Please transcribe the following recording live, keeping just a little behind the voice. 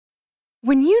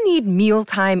When you need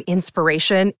mealtime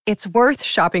inspiration, it's worth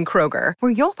shopping Kroger,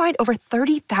 where you'll find over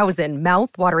 30,000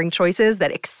 mouth-watering choices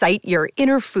that excite your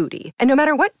inner foodie. And no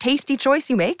matter what tasty choice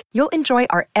you make, you'll enjoy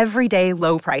our everyday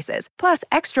low prices, plus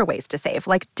extra ways to save,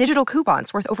 like digital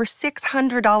coupons worth over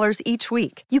 $600 each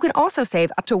week. You can also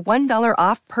save up to $1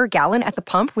 off per gallon at the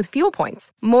pump with fuel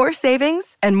points. More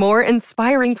savings and more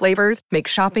inspiring flavors make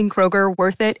shopping Kroger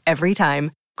worth it every time.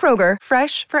 Kroger,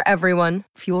 fresh for everyone.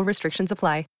 Fuel restrictions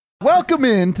apply. Welcome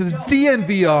in to the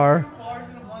DNVR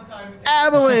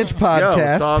Avalanche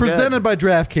podcast presented by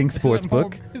DraftKings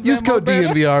Sportsbook. Use code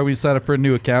DNVR when you sign up for a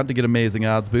new account to get amazing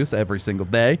odds boosts every single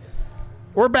day.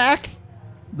 We're back.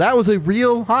 That was a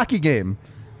real hockey game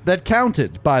that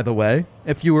counted, by the way,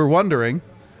 if you were wondering.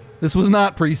 This was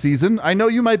not preseason. I know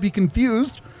you might be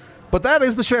confused, but that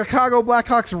is the Chicago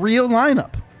Blackhawks' real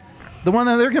lineup. The one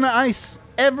that they're going to ice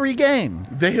every game.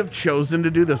 They have chosen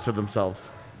to do this to themselves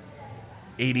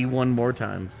 81 more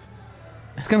times.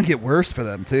 It's going to get worse for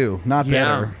them, too. Not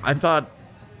better. I thought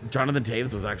Jonathan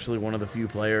Toews was actually one of the few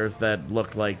players that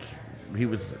looked like he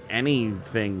was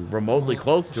anything remotely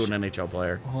close to an NHL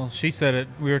player. Well, she said it.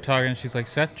 We were talking. She's like,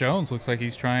 Seth Jones looks like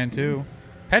he's trying too.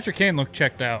 Patrick Kane looked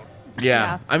checked out.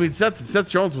 Yeah. I mean, Seth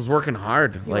Jones was working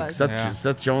hard.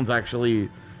 Seth Jones actually,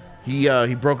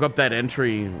 he broke up that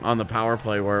entry on the power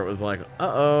play where it was like,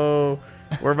 uh-oh,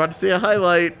 we're about to see a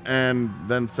highlight, and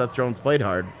then Seth Jones played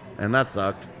hard, and that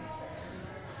sucked.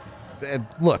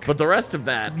 Look. But the rest of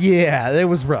that... Yeah, it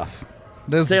was rough.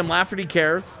 Sam Lafferty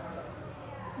cares.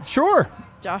 Sure.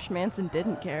 Josh Manson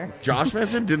didn't care. Josh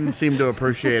Manson didn't seem to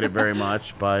appreciate it very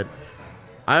much, but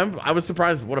I was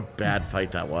surprised what a bad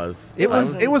fight that was. It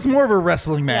was more of a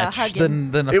wrestling match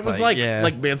than a fight. It was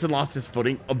like Manson lost his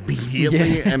footing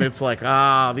immediately, and it's like,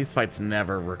 these fights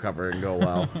never recover and go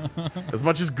well. As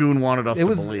much as Goon wanted us to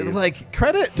believe. It was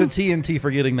credit to TNT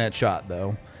for getting that shot,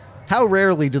 though. How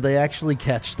rarely do they actually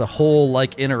catch the whole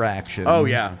interaction? Oh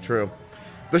yeah, true.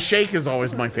 The shake is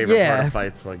always my favorite part of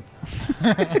fights. Like,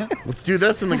 let's do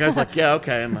this, and the guy's like, yeah,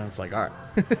 okay, and then it's like, all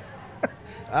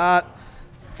right.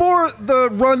 For the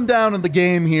rundown of the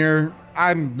game here,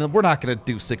 we're not going to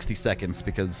do 60 seconds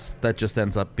because that just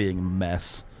ends up being a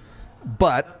mess.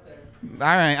 But, all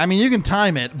right, I mean, you can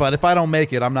time it, but if I don't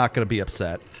make it, I'm not going to be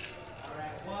upset. All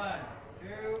right, 1,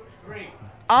 2, 3.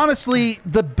 Honestly,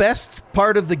 the best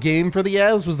part of the game for the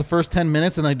Avs was the first 10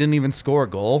 minutes, and they didn't even score a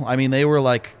goal. I mean, they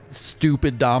were,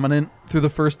 stupid dominant through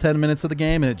the first 10 minutes of the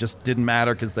game, and it just didn't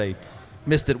matter because they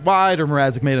missed it wide or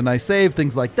Mrazek made a nice save,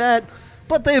 things like that.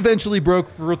 But they eventually broke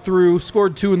through,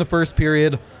 scored 2 in the first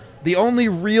period. The only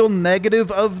real negative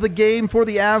of the game for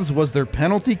the Avs was their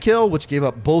penalty kill, which gave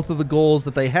up both of the goals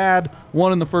that they had.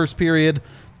 1 in the first period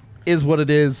is what it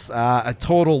is. A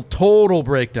total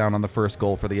breakdown on the first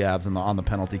goal for the Avs on the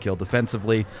penalty kill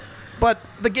defensively. But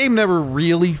the game never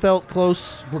really felt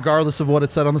close, regardless of what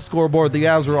it said on the scoreboard. The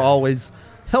Avs were always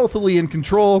healthily in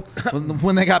control.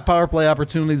 When they got power play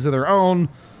opportunities of their own,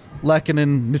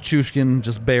 Lehkonen, Nichushkin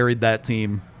just buried that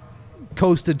team.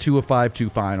 Coasted to a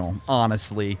 5-2 final,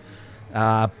 honestly.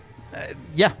 At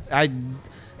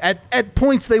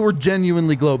points they were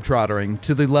genuinely globetrottering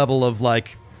to the level of,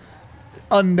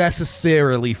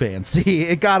 unnecessarily fancy.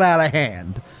 It got out of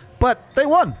hand. But they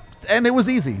won, and it was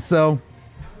easy, so,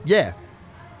 yeah.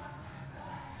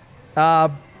 All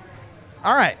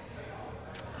right.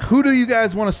 Who do you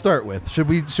guys want to start with? Should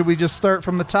we just start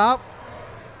from the top?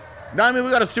 No, I mean,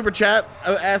 we got a super chat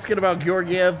asking about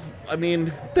Georgiev. I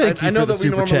mean, I know that we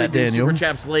normally do super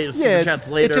chats later.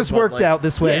 It just worked out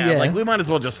this way. Yeah, we might as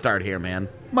well just start here, man.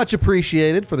 Much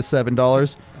appreciated for the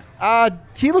 $7.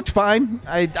 He looked fine.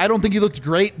 I don't think he looked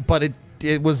great, but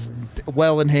it was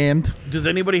well in hand. Does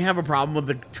anybody have a problem with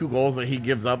the 2 goals that he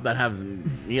gives up that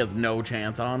he has no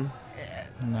chance on?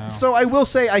 No. So I will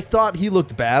say I thought he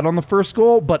looked bad on the first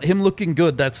goal, but him looking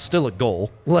good, that's still a goal.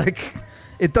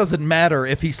 It doesn't matter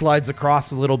if he slides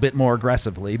across a little bit more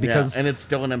aggressively because and it's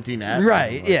still an empty net.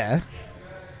 Right, yeah.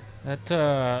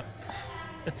 That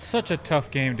it's such a tough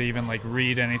game to even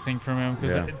read anything from him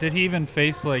because did he even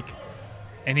face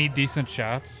any decent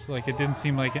shots? It didn't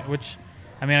seem like it, which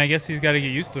I mean, I guess he's got to get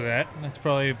used to that. That's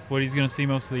probably what he's going to see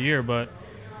most of the year, but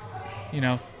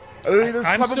there's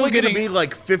probably going to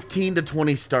be 15 to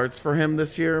 20 starts for him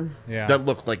this year that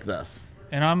look like this.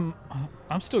 And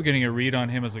I'm still getting a read on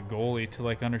him as a goalie to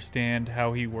understand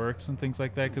how he works and things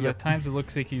like that because at times it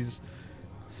looks like he's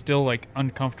still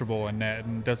uncomfortable in net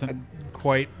and doesn't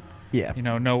quite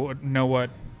know what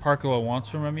Parkala wants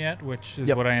from him yet, which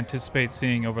is what I anticipate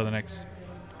seeing over the next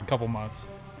couple months.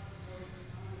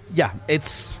 Yeah,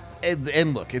 it's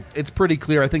pretty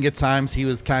clear. I think at times he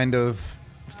was kind of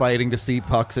fighting to see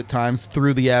pucks at times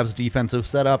through the Avs defensive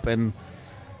setup. And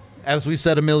as we've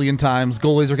said a million times,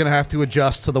 goalies are going to have to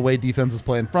adjust to the way defenses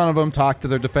play in front of them, talk to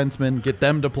their defensemen, get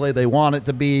them to play they want it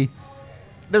to be.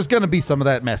 There's going to be some of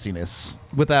that messiness,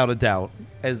 without a doubt,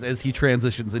 as he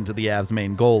transitions into the Avs'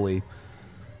 main goalie.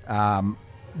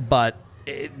 But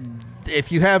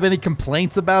if you have any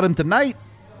complaints about him tonight,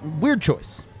 weird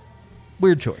choice.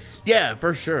 Weird choice. Yeah,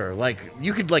 for sure. Like,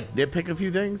 you could, like, nitpick a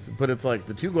few things, but it's like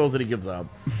the 2 goals that he gives up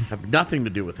have nothing to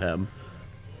do with him.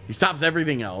 He stops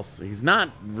everything else. He's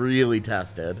not really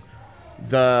tested.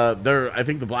 I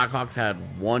think the Blackhawks had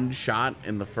 1 shot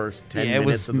in the first 10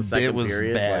 minutes of the second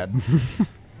period. Bad. Like,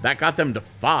 that got them to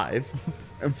 5.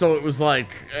 And so it was like,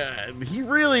 he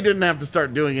really didn't have to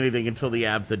start doing anything until the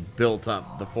Avs had built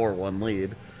up the 4-1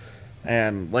 lead.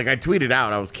 And, like, I tweeted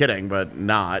out, I was kidding, but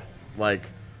not. Like,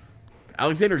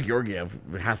 Alexander Georgiev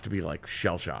has to be, like,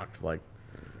 shell-shocked. Like,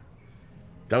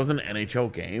 that was an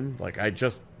NHL game. Like, I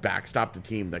just backstopped a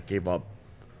team that gave up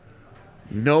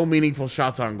no meaningful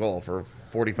shots on goal for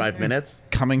 45 minutes.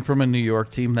 Coming from a New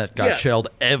York team that got shelled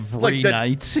every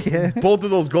night. Both of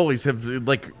those goalies have,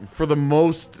 like, for the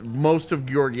most of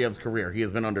Georgiev's career, he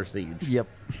has been under siege. Yep.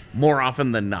 More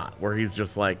often than not, where he's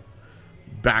just, like,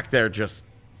 back there just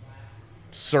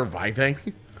surviving.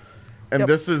 And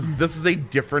this is a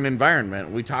different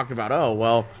environment. We talked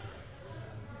about,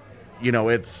 you know,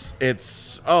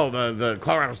 the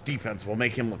Colorado's defense will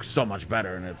make him look so much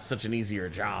better, and it's such an easier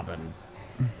job. And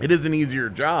it is an easier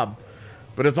job,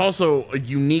 but it's also a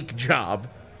unique job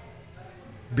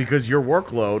because your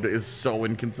workload is so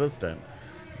inconsistent.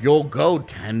 You'll go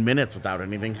 10 minutes without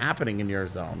anything happening in your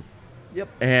zone. Yep.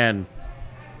 And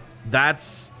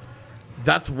that's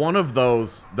one of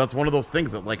those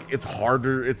things that, like, it's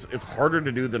harder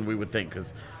to do than we would think,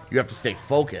 because you have to stay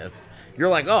focused. You're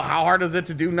like, oh, how hard is it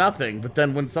to do nothing? But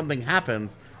then when something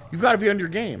happens, you've got to be on your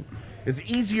game. It's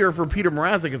easier for Peter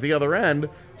Mrazek at the other end,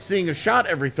 seeing a shot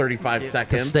every 35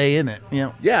 seconds. To stay in it.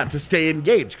 Yeah. Yeah, to stay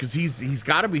engaged, because he's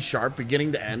got to be sharp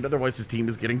beginning to end. Otherwise, his team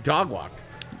is getting dog-walked.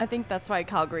 I think that's why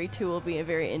Calgary, too, will be a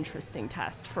very interesting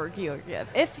test for Georgiev,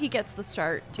 if he gets the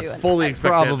start, too. I fully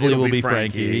expect probably it'll will be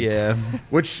Frankie, yeah.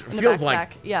 Which feels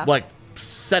like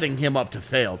setting him up to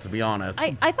fail, to be honest.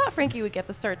 I thought Frankie would get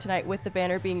the start tonight with the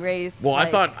banner being raised. Well, I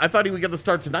thought he would get the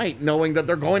start tonight, knowing that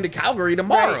they're going to Calgary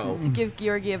tomorrow. Right, to give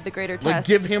Georgiev the greater test. Like,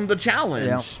 give him the challenge.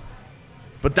 Yeah.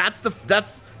 But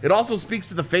it also speaks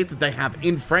to the faith that they have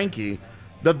in Frankie,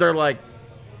 that they're like,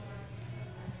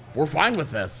 we're fine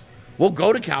with this. We'll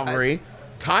go to Calgary,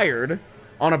 tired,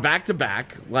 on a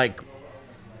back-to-back, like,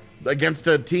 against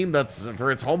a team that's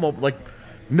for its home, like,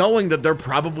 knowing that they're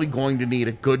probably going to need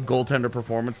a good goaltender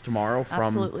performance tomorrow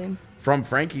from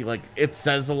Frankie. Like, it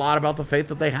says a lot about the faith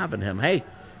that they have in him. Hey,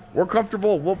 we're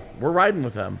comfortable. We're riding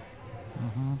with him.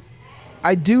 Mm-hmm.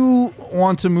 I do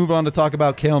want to move on to talk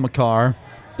about Cale Makar.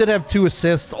 Did have 2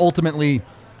 assists. Ultimately,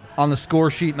 on the score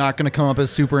sheet, not going to come up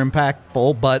as super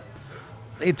impactful, but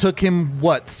it took him,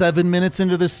 7 minutes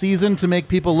into this season to make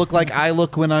people look like I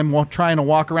look when I'm trying to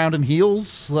walk around in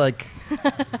heels? Like,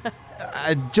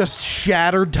 I just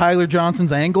shattered Tyler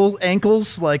Johnson's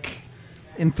ankles, like,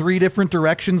 in 3 different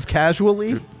directions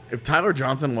casually. Dude, if Tyler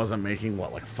Johnson wasn't making,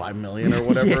 like, $5 million or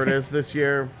whatever it is this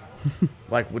year,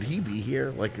 like, would he be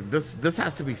here? Like, this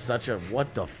has to be such a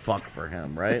what the fuck for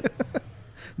him, right?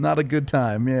 Not a good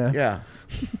time, yeah. Yeah.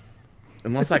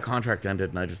 Unless that contract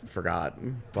ended and I just forgot.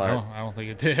 But I don't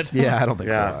think it did. Yeah, I don't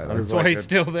think so either. That's why he's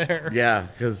still there. Yeah,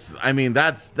 because, I mean,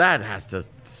 that has to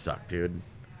suck, dude.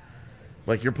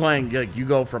 Like, you're playing, like, you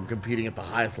go from competing at the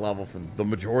highest level for the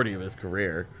majority of his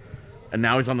career, and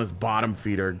now he's on this bottom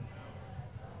feeder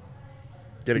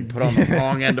getting put on the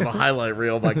wrong end of a highlight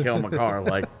reel by Cale Makar.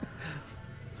 Like,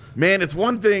 man, it's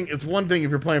one thing if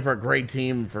you're playing for a great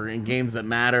team in games that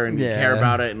matter and you care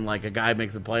about it, and, like, a guy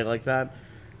makes a play like that.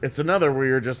 It's another where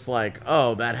you're just like,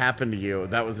 oh, that happened to you.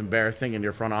 That was embarrassing, and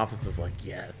your front office is like,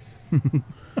 yes.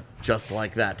 Just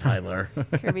like that, Tyler.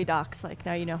 Kirby Doc's like,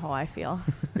 now you know how I feel.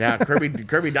 Yeah,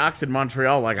 Kirby Doc's in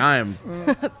Montreal like, I am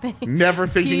never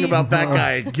thinking about that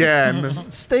guy again.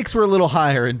 Stakes were a little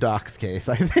higher in Doc's case,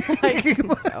 I think. I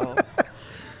think so.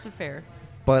 It's a fair.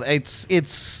 But it's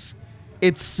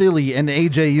silly, and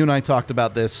AJ, you and I talked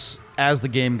about this as the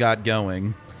game got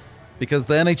going. Because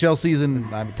the NHL season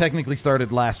technically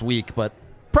started last week, but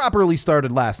properly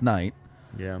started last night.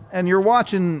 Yeah. And you're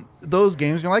watching those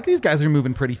games, you're like, these guys are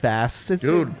moving pretty fast.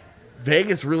 Dude,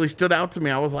 Vegas really stood out to me.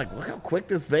 I was like, look how quick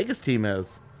this Vegas team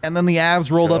is. And then the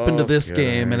Avs rolled up into this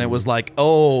game, and it was like,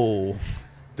 okay.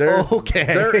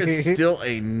 There is still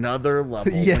another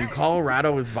level. Yeah. When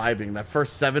Colorado is vibing, that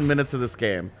first 7 minutes of this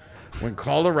game, when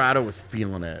Colorado was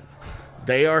feeling it,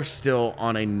 they are still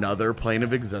on another plane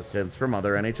of existence from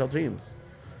other NHL teams.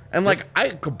 And, like, I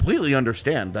completely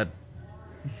understand that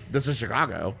this is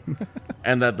Chicago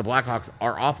and that the Blackhawks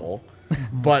are awful.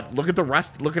 But look at the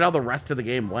rest. Look at how the rest of the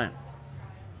game went.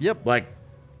 Yep. Like,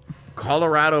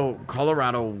 Colorado,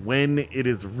 when it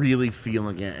is really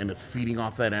feeling it and it's feeding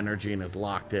off that energy and is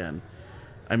locked in.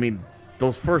 I mean,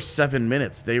 those first 7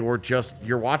 minutes, they were just,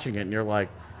 you're watching it and you're like,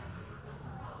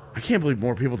 I can't believe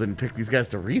more people didn't pick these guys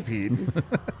to repeat.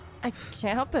 I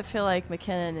can't help but feel like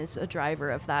MacKinnon is a driver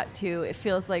of that too. It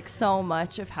feels like so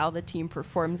much of how the team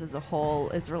performs as a whole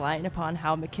is relying upon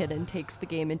how MacKinnon takes the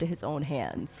game into his own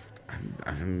hands.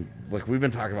 Like, we've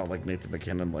been talking about, like, Nathan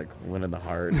MacKinnon, like, winning the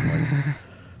heart and, like,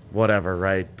 whatever,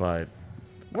 right? But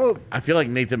I feel like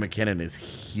Nathan MacKinnon is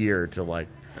here to, like,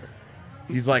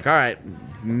 he's like, all right,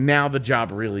 now the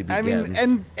job really begins. I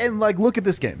mean, and like, look at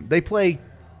this game. They play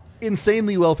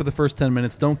insanely well for the first 10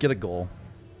 minutes, don't get a goal.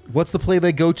 What's the play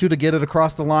they go to get it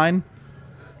across the line?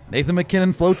 Nathan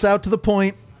MacKinnon floats out to the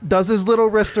point, does his little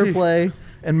wrister play,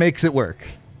 and makes it work.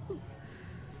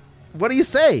 What do you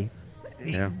say?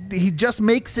 Yeah. He just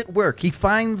makes it work. He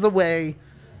finds a way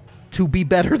to be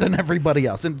better than everybody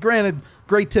else. And granted,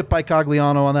 great tip by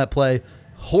Cogliano on that play.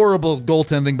 Horrible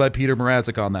goaltending by Peter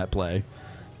Mrazek on that play.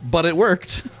 But it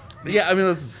worked. Yeah, I mean,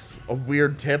 that's a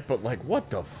weird tip, but, like, what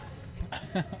the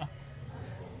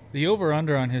The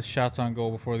over-under on his shots on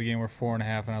goal before the game were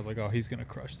 4.5, and I was like, oh, he's going to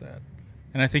crush that.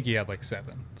 And I think he had, like,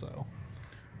 7, so.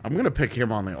 I'm going to pick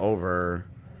him on the over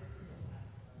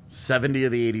 70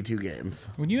 of the 82 games.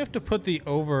 When you have to put the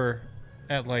over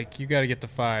at, like, you got to get to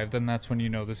 5, then that's when you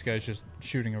know this guy's just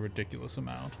shooting a ridiculous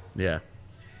amount. Yeah.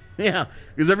 Yeah,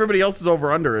 because everybody else's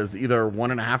over-under is either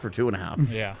 1.5 or 2.5.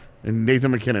 Yeah. And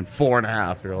Nathan MacKinnon,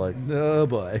 4.5. You're like, Oh,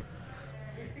 boy.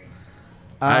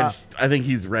 I think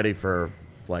he's ready for,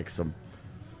 like, some.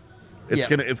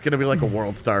 It's gonna be like a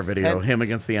World Star video, And him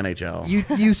against the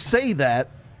NHL. You say that,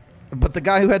 but the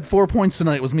guy who had 4 points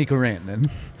tonight was Mikko Rantanen.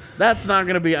 That's not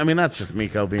gonna be. I mean, that's just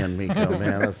Mikko being Mikko,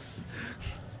 man. This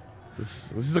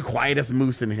is the quietest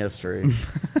moose in history.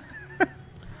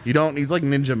 You don't. He's like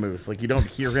Ninja Moose. Like, you don't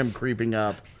hear him creeping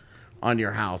up on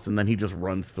your house, and then he just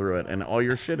runs through it, and all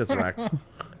your shit is wrecked.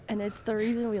 And it's the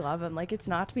reason we love him. Like, it's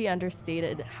not to be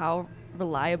understated how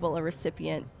reliable a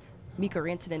recipient Mikko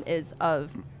Rantanen is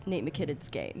of Nate MacKinnon's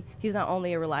game. He's not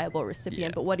only a reliable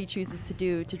recipient, but what he chooses to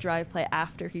do to drive play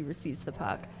after he receives the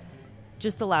puck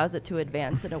just allows it to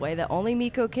advance in a way that only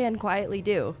Mikko can quietly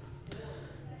do.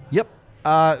 Yep.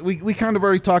 We kind of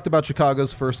already talked about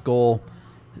Chicago's first goal.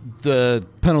 The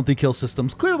penalty kill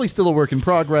system's clearly still a work in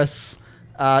progress.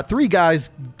 3 guys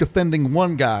defending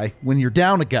 1 guy when you're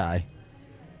down a guy.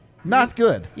 Not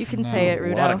good. You can say it,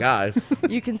 Rudo. A lot of guys.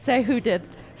 You can say who did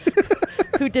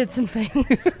some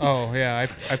things. Oh, yeah.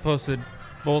 I posted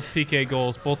both PK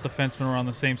goals. Both defensemen were on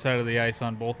the same side of the ice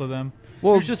on both of them.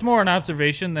 Well, it's just more an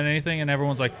observation than anything, and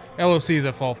everyone's like, LOC's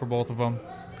at fault for both of them.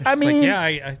 I mean,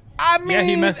 like, yeah,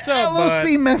 he messed up.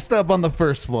 LOC messed up on the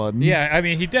first one. Yeah, I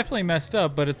mean, he definitely messed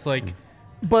up, but it's like,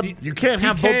 but You can't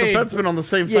have both defensemen on the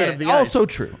same side of the ice. also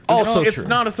true. Also it's true.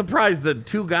 not a surprise that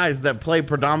 2 guys that play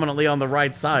predominantly on the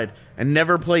right side and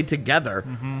never play together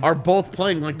are both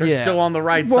playing like they're still on the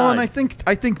right side. Well, and I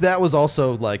think that was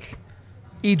also like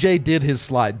EJ did his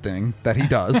slide thing that he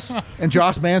does, and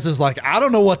Josh Mans is like, I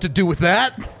don't know what to do with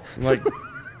that. Like,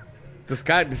 this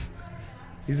guy,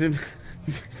 he's in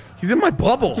my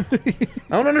bubble. I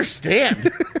don't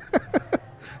understand.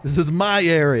 This is my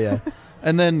area.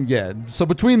 And then, so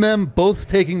between them, both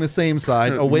taking the same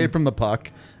side away from the puck,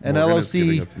 and Morgan is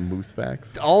giving LOC us moose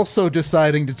facts. also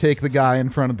deciding to take the guy in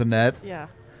front of the net. Yeah.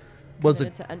 Was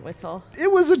Committed to Entwistle.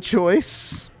 It was a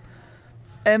choice.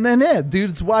 And then, dude,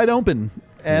 it's wide open.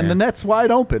 And the net's wide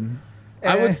open.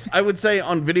 I would say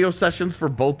on video sessions for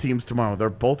both teams tomorrow, they're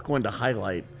both going to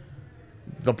highlight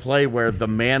the play where the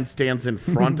man stands in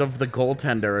front of the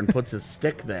goaltender and puts his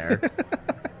stick there.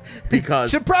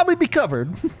 Because should probably be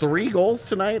covered. 3 goals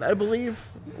tonight, I believe,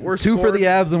 were 2 scored. for the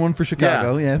Avs and 1 for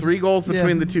Chicago. Yeah. 3 goals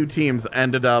between the 2 teams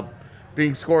ended up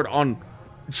being scored on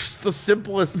just the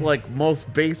simplest, like,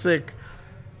 most basic.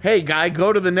 Hey, guy,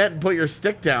 go to the net and put your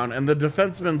stick down. And the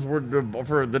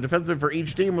defenseman for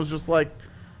each team was just like,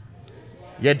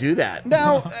 yeah, do that.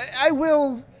 Now, I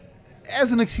will,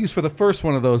 as an excuse for the first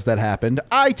one of those that happened,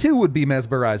 I too would be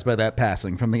mesmerized by that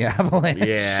passing from the Avalanche.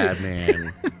 Yeah,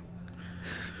 man.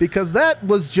 Because that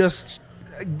was just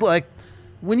like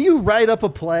when you write up a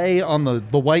play on the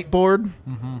whiteboard,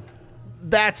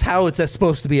 that's how it's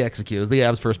supposed to be executed. The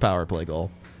Avs' first power play goal.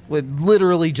 With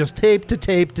literally just tape to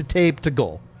tape to tape to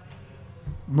goal.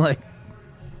 Like,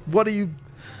 what do you...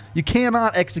 You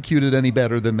cannot execute it any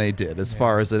better than they did as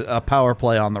far as a power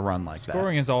play on the run like that.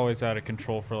 Scoring is always out of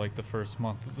control for like the first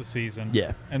month of the season.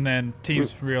 Yeah. And then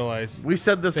teams realize We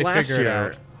said this they last figure it year,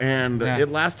 out. and it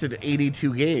lasted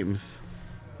 82 games.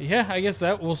 Yeah, I guess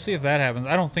that we'll see if that happens.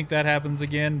 I don't think that happens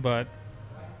again, but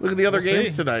Look at the other We'll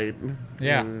games see. tonight.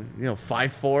 Yeah.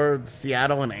 5-4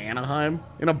 Seattle and Anaheim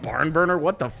in a barn burner.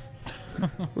 What the?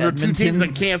 Those are two teams that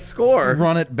Edmonton's can't score.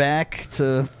 Run it back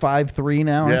to 5-3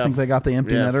 now. I think they got the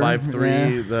empty netter.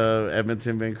 5-3. The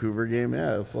Edmonton Vancouver game.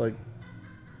 Yeah, it's like.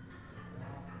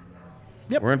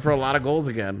 Yep. We're in for a lot of goals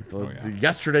again.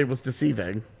 Yesterday was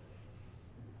deceiving.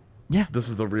 Yeah. This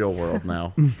is the real world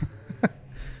now.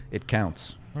 It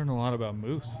counts. learned a lot about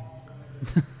Moose.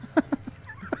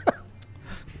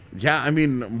 Yeah, I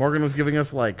mean, Morgan was giving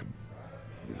us like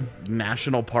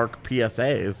national park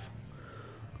PSAs.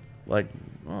 Like,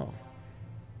 oh,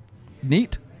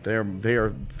 Neat. they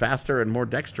are faster and more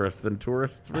dexterous than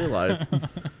tourists realize.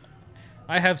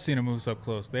 I have seen a moose up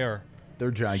close. They are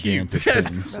They're gigantic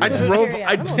things. I drove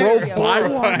by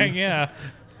one. horrifying. Yeah.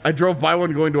 I drove by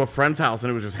one going to a friend's house,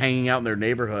 and it was just hanging out in their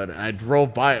neighborhood. And I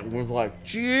drove by it and was like,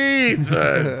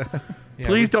 Jesus, Yeah,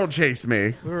 please don't chase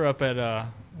me. We were up at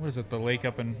what is it? The lake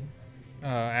up in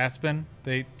Aspen.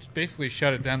 They basically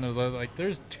shut it down. They're like,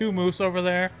 "There's 2 moose over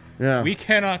there. Yeah. We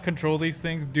cannot control these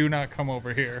things. Do not come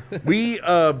over here." We Z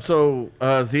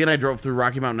and I drove through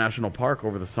Rocky Mountain National Park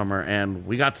over the summer, and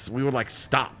we were like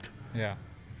stopped, Yeah.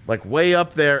 like way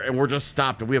up there, and we're just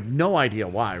stopped, and we have no idea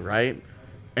why, right?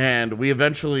 And we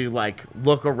eventually like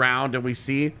look around, and we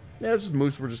see it's just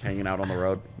moose. We're just hanging out on the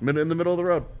road, in the middle of the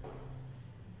road.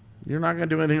 You're not gonna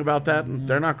do anything about that.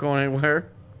 They're not going anywhere.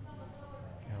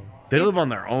 They live on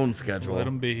their own schedule. Let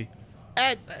them be.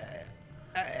 And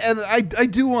I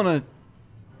do want to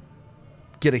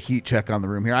get a heat check on the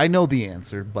room here. I know the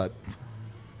answer, but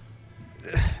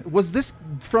was this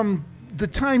from the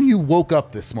time you woke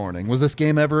up this morning? Was this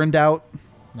game ever in doubt?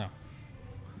 No.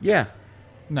 Yeah,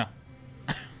 No.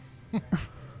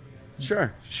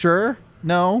 sure. Sure?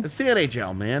 No? It's the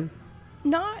NHL, man.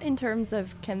 Not in terms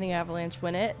of can the Avalanche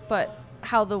win it, but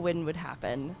how the win would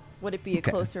happen. Would it be a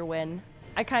closer win?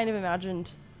 I kind of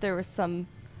imagined there was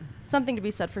something to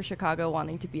be said for Chicago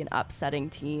wanting to be an upsetting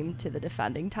team to the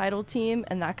defending title team,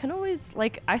 and that can always,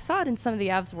 like, I saw it in some of the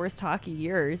Avs' worst hockey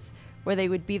years where they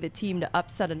would be the team to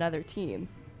upset another team.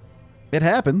 It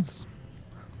happens.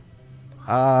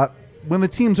 When the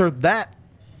teams are that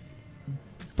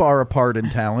far apart in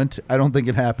talent, I don't think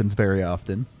it happens very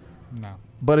often, No.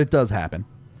 but it does happen.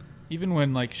 Even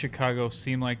when like Chicago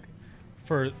seemed like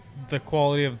for the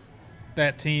quality of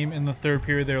that team in the third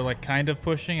period, they were like kind of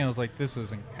pushing. I was like, this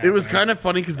isn't happening. It was kind of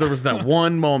funny because there was that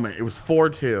one moment. It was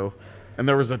 4-2, and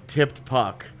there was a tipped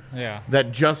puck Yeah.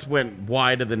 that just went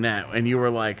wide of the net, and you were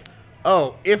like,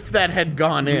 "Oh, if that had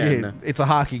gone in, It's a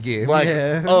hockey game. like,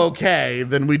 Yeah. okay,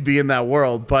 then we'd be in that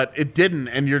world." But it didn't,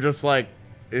 and you're just like,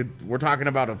 we're talking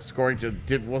about a scoring.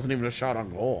 It wasn't even a shot on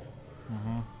goal.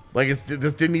 Like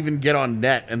this didn't even get on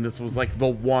net, and this was like the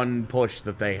one push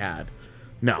that they had.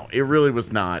 No, it really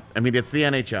was not. I mean, it's the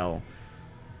NHL,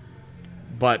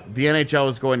 but the NHL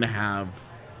is going to have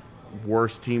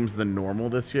worse teams than normal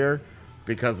this year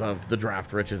because of the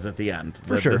draft riches at the end.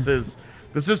 For sure. This is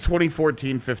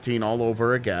 2014-15 all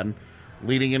over again,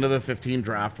 leading into the 15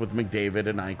 draft with McDavid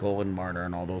and Eichel and Marner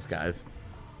and all those guys.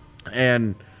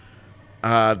 And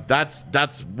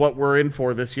that's what we're in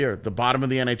for this year. The bottom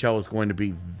of the NHL is going to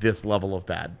be this level of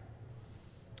bad.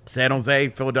 San Jose,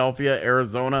 Philadelphia,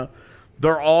 Arizona,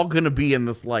 they're all going to be in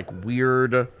this like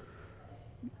weird,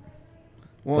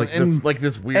 Well,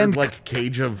 this weird like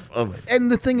cage of.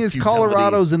 And the thing is, futility.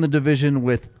 Colorado's in the division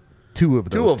with 2 of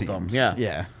those Two of teams. them, yeah.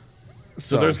 Yeah.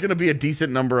 So there's going to be a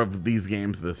decent number of these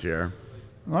games this year.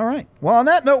 All right. Well, on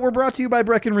that note, we're brought to you by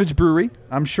Breckenridge Brewery.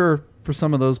 I'm sure for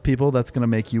some of those people, that's going to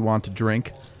make you want to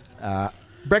drink.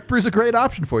 Breck Brew's a great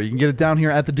option for you. You can get it down here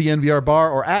at the DNVR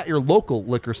bar or at your local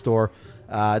liquor store.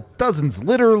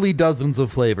 Literally dozens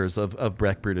of flavors of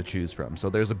Breck Brew to choose from. So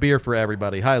there's a beer for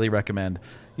everybody. Highly recommend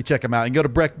you check them out. And go to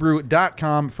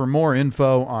breckbrew.com for more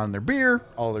info on their beer,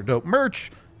 all their dope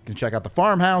merch. You can check out the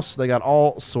farmhouse. They got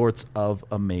all sorts of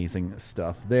amazing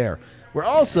stuff there. We're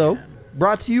also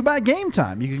brought to you by Game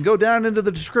Time. You can go down into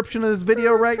the description of this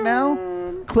video right now.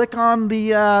 Click on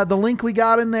the link we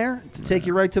got in there to take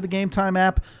you right to the Game Time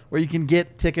app where you can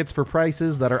get tickets for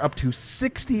prices that are up to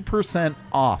 60%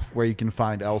 off where you can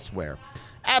find elsewhere.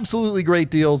 Absolutely great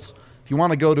deals. If you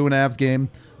want to go to an Avs game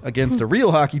against a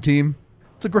real hockey team,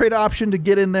 it's a great option to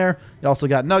get in there. You also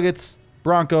got Nuggets,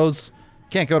 Broncos.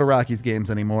 Can't go to Rockies games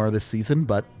anymore this season,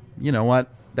 but you know what?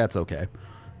 That's okay.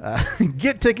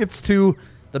 Get tickets to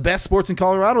the best sports in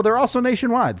Colorado, they're also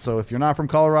nationwide. So if you're not from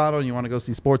Colorado and you want to go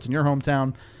see sports in your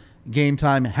hometown, Game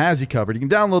Time has you covered. You can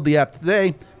download the app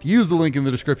today. If you use the link in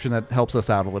the description, that helps us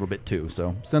out a little bit too.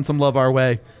 So send some love our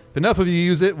way. If enough of you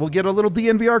use it, we'll get a little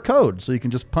DNVR code so you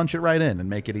can just punch it right in and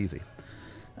make it easy.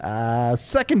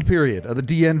 Second period of the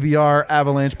DNVR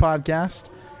Avalanche podcast,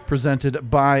 presented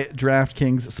by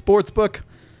DraftKings Sportsbook.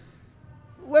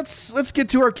 Let's get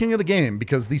to our king of the game,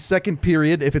 because the second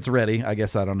period, if it's ready, I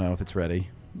guess I don't know if it's ready.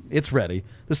 It's ready.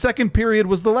 The second period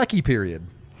was the Lecky period.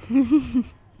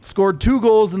 Scored 2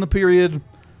 goals in the period.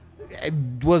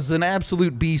 It was an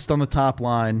absolute beast on the top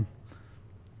line.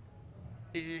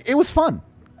 It was fun.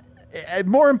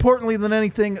 More importantly than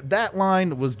anything, that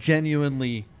line was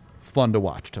genuinely fun to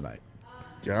watch tonight.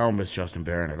 Yeah, I don't miss Justin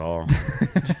Barron at all.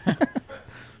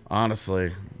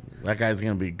 Honestly, that guy's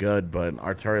going to be good, but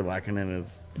Arturi Lehkonen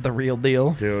is the real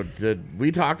deal. Dude,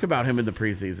 we talked about him in the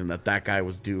preseason, that guy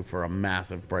was due for a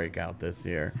massive breakout this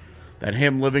year. That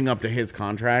him living up to his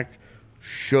contract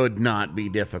should not be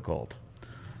difficult.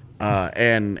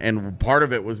 And part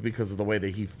of it was because of the way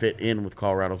that he fit in with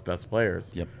Colorado's best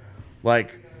players. Yep.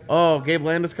 Like, Gabe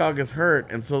Landeskog is hurt,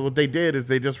 and so what they did is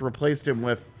they just replaced him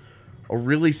with a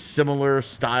really similar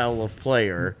style of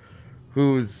player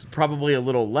who's probably a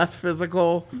little less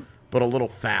physical, but a little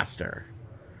faster.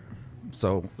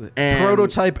 So,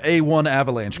 prototype A1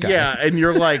 Avalanche guy. Yeah, and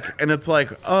you're like, and it's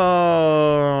like,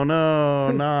 oh,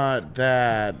 no, not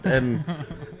that. And,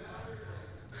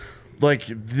 like,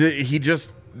 he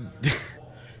just,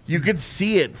 you could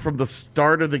see it from the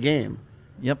start of the game.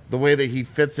 Yep. The way that he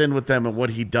fits in with them and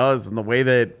what he does, and the way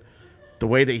that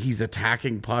he's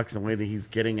attacking pucks, and the way that he's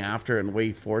getting after it, and the way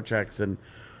he forechecks. And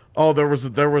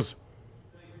there was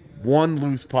one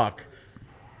loose puck,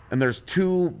 and there's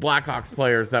 2 Blackhawks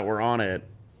players that were on it,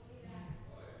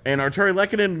 and Arturi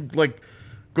Lehkonen like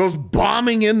goes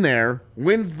bombing in there,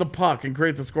 wins the puck, and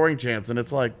creates a scoring chance. And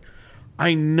it's like,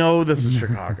 I know this is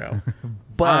Chicago,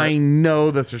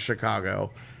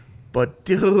 but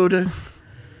dude.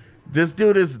 This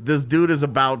dude is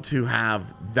about to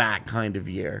have that kind of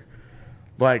year.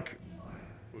 Like,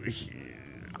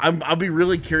 I'll be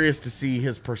really curious to see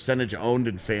his percentage owned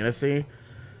in fantasy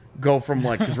go from,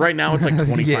 like, because right now it's like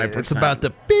 25%. Yeah, it's about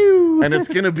to pew, and it's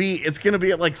gonna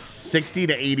be at like 60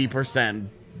 to 80%,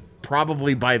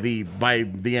 probably by the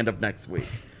end of next week,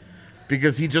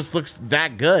 because he just looks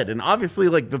that good. And obviously,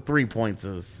 like, the 3 points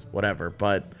is whatever,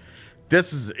 but.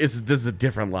 This is a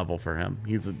different level for him.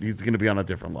 He's going to be on a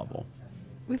different level.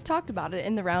 We've talked about it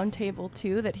in the roundtable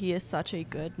too, that he is such a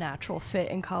good natural fit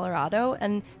in Colorado,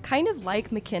 and kind of like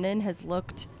McKinnon has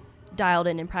looked dialed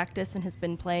in practice and has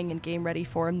been playing in game ready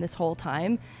for him this whole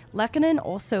time. Lehkonen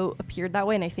also appeared that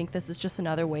way, and I think this is just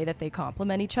another way that they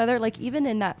complement each other. Like, even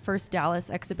in that first Dallas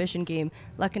exhibition game,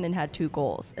 Lehkonen had 2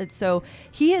 goals. And so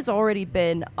he has already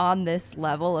been on this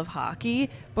level of hockey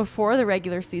before the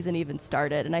regular season even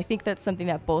started. And I think that's something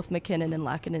that both McKinnon and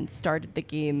Lehkonen started the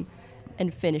game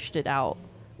and finished it out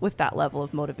with that level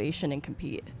of motivation and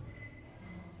compete.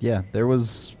 Yeah, there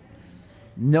was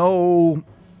no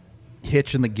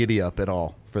hitch in the giddy up at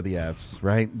all for the Avs,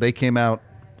 right? They came out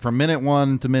from minute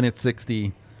 1 to minute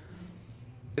 60.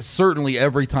 Certainly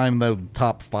every time the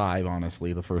top 5,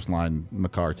 honestly, the first line,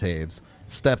 Makar, Taves,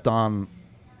 stepped on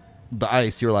the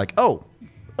ice, you're like, oh,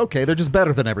 okay, they're just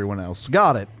better than everyone else.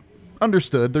 Got it.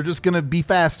 Understood. They're just going to be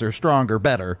faster, stronger,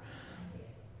 better.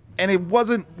 And it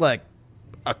wasn't like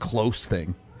a close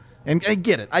thing. And I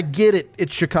get it.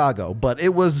 It's Chicago, but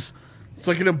it was... It's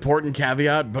like an important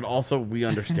caveat, but also we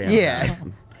understand. Yeah.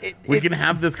 We can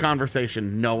have this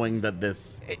conversation knowing that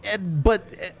this... But,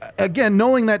 again,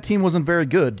 knowing that team wasn't very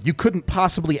good, you couldn't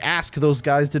possibly ask those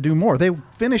guys to do more. They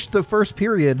finished the first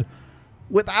period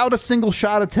without a single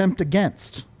shot attempt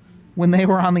against when they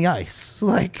were on the ice.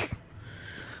 Like,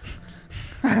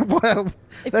 well,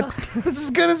 that's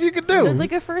as good as you could do. It's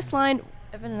like a first line...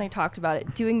 Evan and I talked about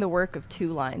it, doing the work of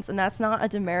 2 lines, and that's not a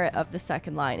demerit of the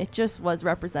second line. It just was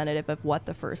representative of what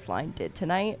the first line did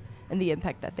tonight and the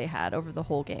impact that they had over the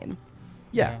whole game.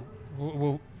 Yeah.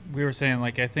 Well, we were saying,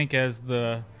 like, I think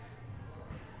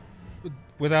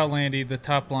without Landy, the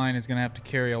top line is going to have to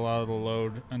carry a lot of the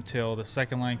load until the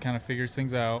second line kind of figures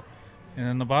things out. And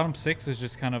then the bottom 6 is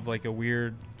just kind of like a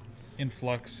weird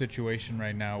influx situation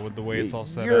right now with the way it's all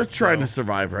set up. You're trying to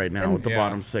survive right now with the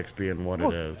bottom 6 being what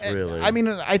it is, really. I mean,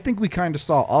 I think we kind of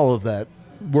saw all of that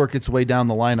work its way down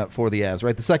the lineup for the Avs,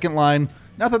 right? The second line,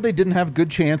 not that they didn't have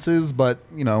good chances, but,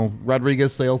 you know,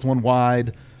 Rodriguez sails one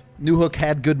wide. Newhook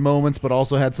had good moments, but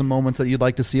also had some moments that you'd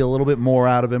like to see a little bit more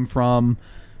out of him from.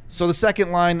 So the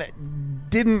second line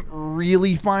didn't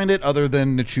really find it, other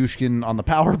than Nichushkin on the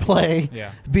power play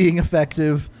being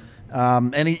effective.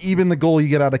 Even the goal you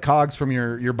get out of Cogs from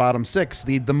your bottom six,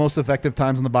 the most effective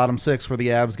times in the bottom six were the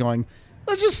Avs going,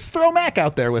 let's just throw Mac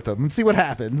out there with them and see what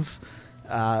happens.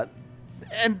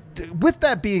 And with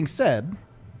that being said,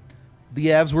 the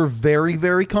Avs were very,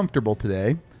 very comfortable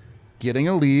today, getting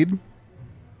a lead,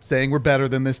 saying we're better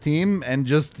than this team, and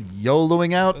just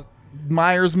YOLOing out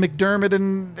Myers, McDermott,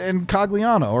 and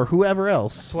Cogliano, or whoever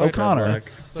else. O'Connor.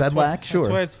 Sedlak, sure.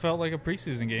 That's why it's felt like a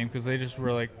preseason game, because they just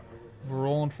were like, we're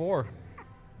rolling 4.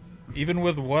 Even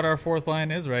with what our fourth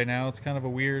line is right now, it's kind of a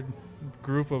weird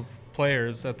group of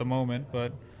players at the moment,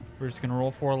 but we're just going to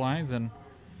roll 4 lines, and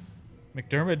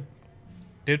McDermott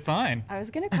did fine. I was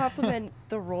going to compliment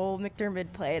the role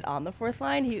McDermott played on the fourth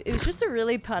line. It was just a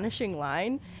really punishing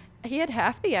line. He had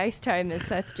half the ice time as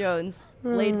Seth Jones,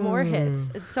 laid more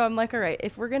hits. And so I'm like, all right,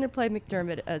 if we're going to play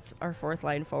McDermott as our fourth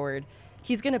line forward,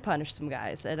 he's going to punish some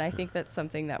guys. And I think that's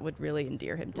something that would really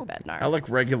endear him to Bednar. Alec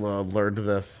Regula learned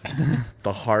this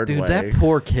the hard way. Dude, that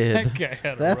poor kid.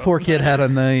 That poor kid had a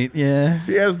night, yeah.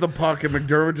 He has the puck, and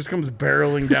McDermott just comes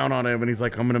barreling down on him, and he's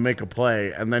like, I'm going to make a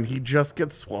play. And then he just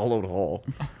gets swallowed whole.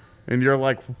 And you're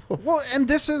like, well, and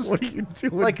this is, what are you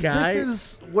doing, like, guy? This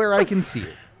is where I can see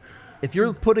it. If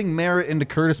you're putting merit into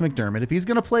Curtis McDermott, if he's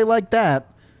going to play like that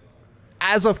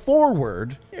as a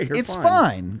forward, it's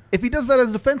fine. If he does that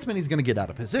as a defenseman, he's going to get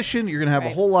out of position. You're going to have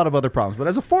a whole lot of other problems. But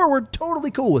as a forward, totally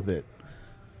cool with it.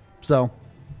 So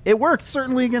it worked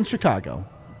certainly against Chicago.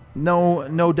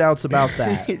 No doubts about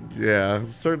that. Yeah,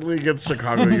 certainly against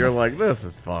Chicago, you're like, this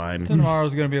is fine.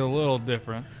 Tomorrow's going to be a little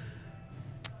different.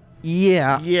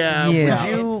 Yeah.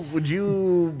 Would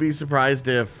you be surprised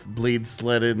if Bleed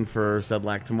slid in for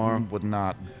Sedlak tomorrow? Would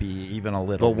not be even a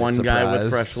little. The one surprised. guy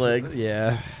with fresh legs.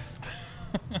 Yeah.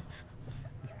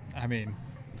 I mean,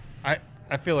 I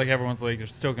feel like everyone's legs are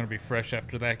still going to be fresh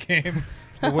after that game.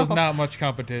 There was not much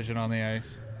competition on the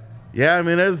ice. Yeah, I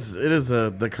mean, it's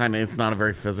not a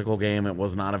very physical game. It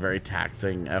was not a very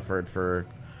taxing effort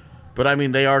but I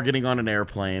mean, they are getting on an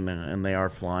airplane and they are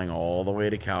flying all the way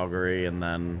to Calgary, and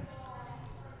then,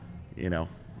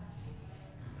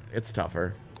 it's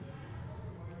tougher.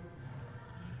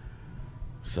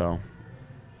 So.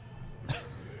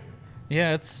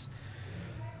 Yeah, it's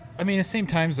the same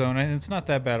time zone, and it's not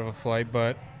that bad of a flight,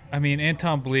 but, I mean,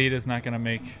 Anton Bleed is not going to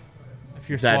make, if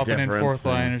you're swapping in fourth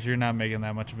liners, you're not making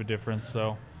that much of a difference,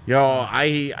 so. Yo,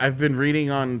 I've been reading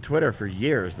on Twitter for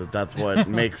years that's what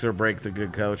makes or breaks a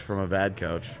good coach from a bad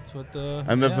coach. That's what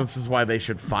this is why they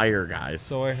should fire guys.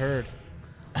 So I heard.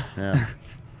 Yeah.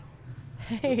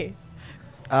 Hey.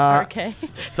 RK.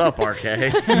 Sup, RK?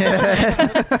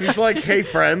 He's like, hey,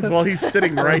 friends, while he's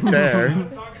sitting right there.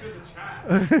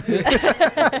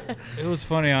 It was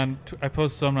funny. I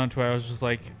posted something on Twitter. I was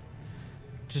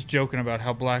just joking about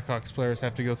how Blackhawks players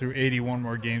have to go through 81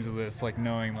 more games of this, like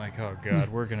knowing, like, oh god,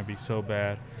 we're gonna be so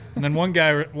bad. And then one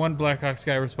Blackhawks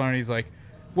guy responded. He's like,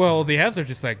 well, the Avs are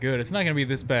just that good. It's not gonna be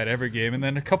this bad every game. And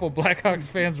then a couple Blackhawks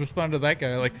fans responded to that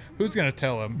guy like, who's gonna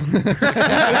tell him? Who's gonna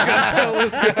tell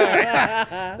this guy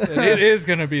that it is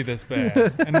gonna be this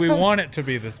bad, and we want it to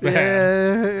be this bad?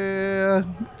 Yeah,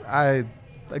 I'm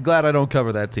glad I don't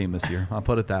cover that team this year. I'll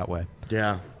put it that way.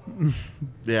 Yeah,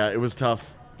 it was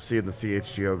tough seeing the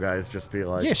CHGO guys just be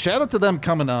like, yeah, shout out to them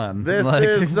coming on. This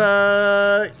is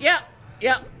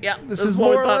This is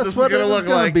more or less what it was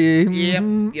going to be.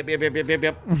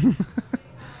 Yep.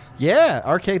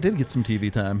 Yeah, RK did get some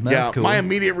TV time. That's cool. My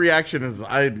immediate reaction is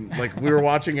we were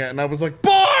watching it and I was like,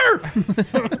 Bar!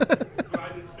 That's what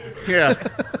I did too. Yeah.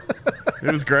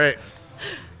 It was great.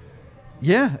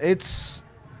 Yeah,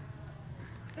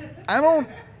 I want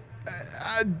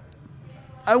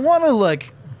to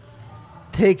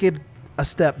take it a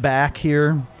step back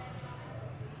here.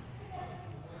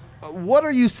 What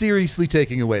are you seriously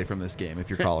taking away from this game if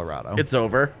you're Colorado? It's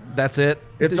over. That's it?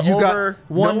 It's you over.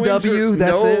 Got one W,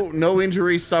 that's it? No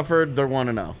injuries suffered. They're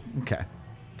 1-0. Okay.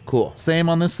 Cool. Same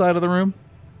on this side of the room?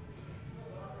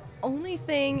 Only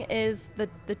thing is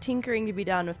the tinkering to be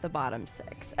done with the bottom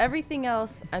six. Everything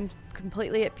else I'm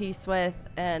completely at peace with,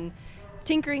 and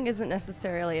tinkering isn't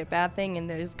necessarily a bad thing, and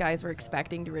those guys were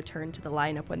expecting to return to the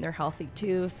lineup when they're healthy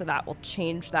too, so that will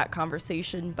change that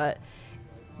conversation. But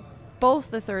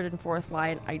both the third and fourth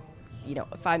line,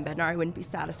 if I'm Bednar, I wouldn't be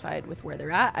satisfied with where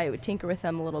they're at. I would tinker with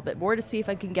them a little bit more to see if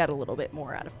I can get a little bit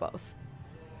more out of both.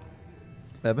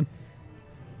 Evan?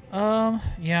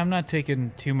 Yeah, I'm not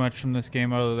taking too much from this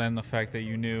game other than the fact that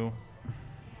you knew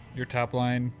your top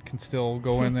line can still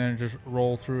go in there and just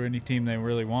roll through any team they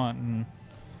really want. And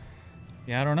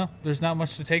yeah, I don't know. There's not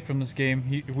much to take from this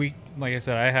game. Like I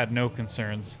said, I had no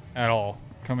concerns at all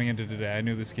coming into today. I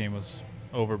knew this game was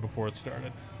over before it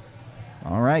started.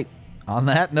 All right. On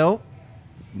that note,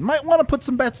 might want to put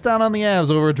some bets down on the Avs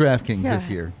over DraftKings this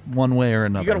year, one way or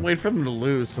another. You got to wait for them to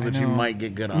lose so that you might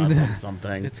get good odds on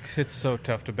something. It's so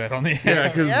tough to bet on the Avs. Yeah,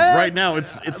 because right now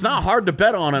it's not hard to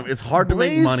bet on them. It's hard to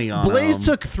make money on them. Blaze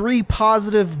took 3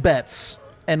 positive bets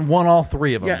and won all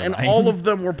 3 of them. Yeah, and all of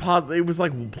them were positive. It was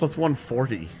like plus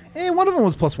 140. One of them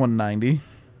was plus 190.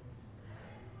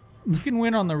 You can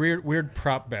win on the weird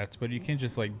prop bets, but you can't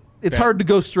just like. It's hard to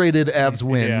go straight into Avs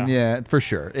win. Yeah, for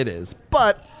sure. It is.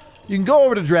 But you can go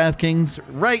over to DraftKings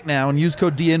right now and use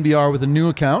code DNVR with a new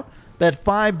account. Bet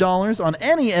 $5 on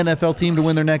any NFL team to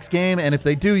win their next game. And if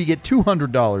they do, you get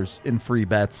 $200 in free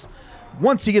bets.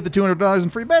 Once you get the $200 in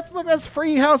free bets, look, that's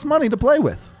free house money to play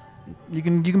with. You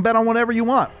can bet on whatever you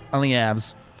want on the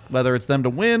Avs, whether it's them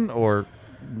to win or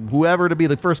whoever to be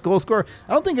the first goal scorer.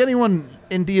 I don't think anyone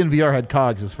in DNVR had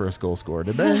Cogs as first goal scorer,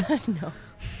 did they? No.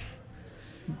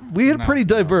 We had pretty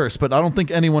diverse, but I don't think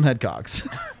anyone had Cogs.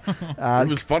 It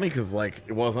was funny because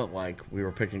it wasn't like we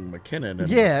were picking McKinnon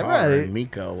and and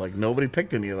Miko. Like nobody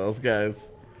picked any of those guys.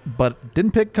 But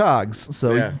didn't pick Cogs,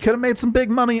 so you could have made some big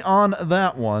money on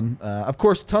that one. Of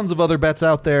course, tons of other bets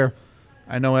out there.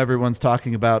 I know everyone's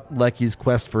talking about Lecky's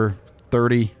quest for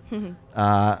 30,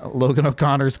 Logan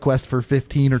O'Connor's quest for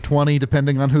 15 or 20,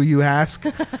 depending on who you ask.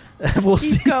 We'll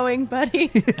Keep going,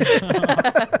 buddy.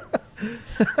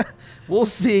 We'll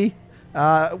see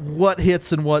what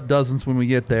hits and what doesn't when we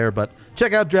get there. But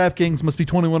check out DraftKings. Must be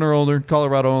 21 or older.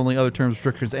 Colorado only. Other terms,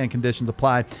 restrictions, and conditions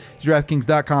apply.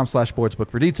 DraftKings.com/sportsbook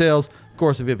for details. Of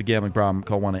course, if you have a gambling problem,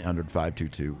 call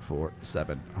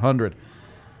 1-800-522-4700.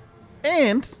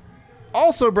 And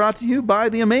also brought to you by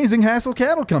the amazing Hassel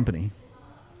Cattle Company.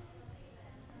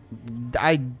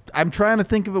 I'm trying to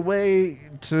think of a way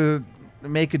to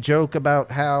make a joke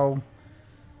about how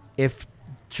if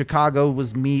Chicago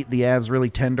was meat, the Avs really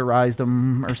tenderized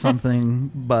them or something,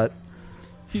 but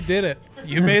you did it.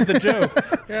 You made the joke.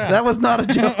 Yeah. That was not a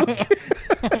joke.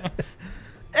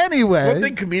 Anyway, one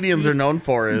thing comedians are known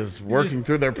for is working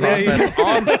through their process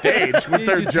on stage with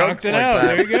their jokes like that.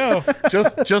 There you go.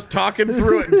 Just talking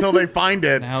through it until they find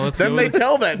it. Then they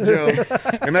tell that joke,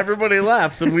 and everybody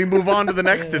laughs, and we move on to the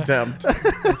next attempt.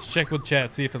 Let's check with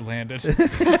chat, see if it landed.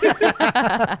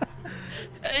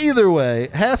 Either way,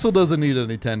 Hassel doesn't need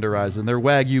any tenderizing. Their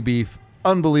Wagyu beef,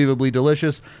 unbelievably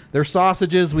delicious. Their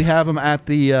sausages, we have them at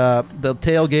the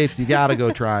tailgates. You got to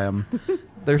go try them.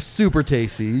 They're super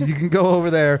tasty. You can go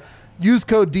over there, use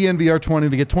code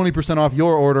DNVR20 to get 20% off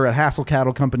your order at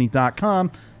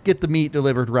HassleCattleCompany.com. Get the meat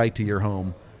delivered right to your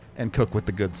home and cook with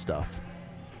the good stuff.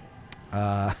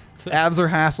 Avs or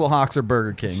Hassel, Hawks or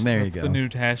Burger King. There you go. That's the new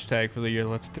hashtag for the year.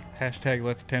 Let's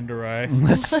tenderize.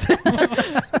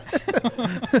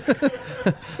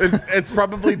 It's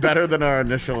probably better than our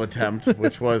initial attempt,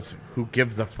 which was who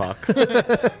gives a fuck.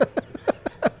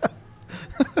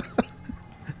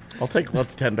 I'll take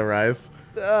let's tenderize.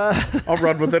 I'll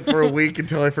run with it for a week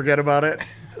until I forget about it.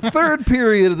 Third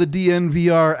period of the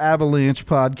DNVR Avalanche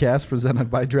podcast presented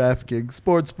by DraftKings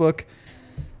Sportsbook.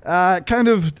 Kind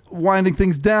of winding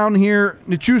things down here.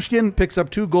 Nichushkin picks up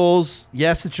 2 goals.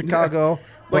 Yes, it's Chicago,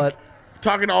 but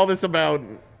talking all this about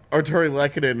Arturi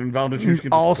Lehkonen and Val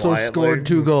Nichushkin also scored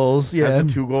 2 goals. Yeah, has a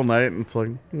 2-goal night, and it's like,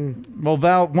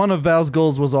 well, one of Val's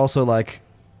goals was also like,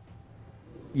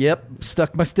 yep,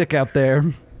 stuck my stick out there.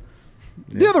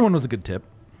 The other one was a good tip,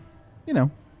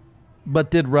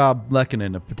 but did rob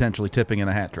Lehkonen of potentially tipping in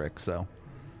a hat trick. So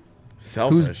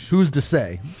selfish. Who's to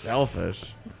say?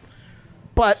 Selfish.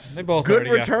 But they both good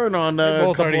return on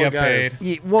a couple of guys. Paid.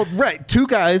 Yeah, well, right. 2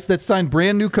 guys that signed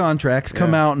brand new contracts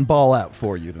come out and ball out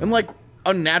for you. And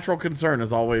a natural concern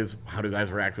is always how do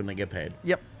guys react when they get paid?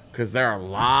 Yep. Because there are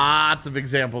lots of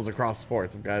examples across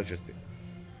sports of guys just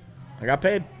I got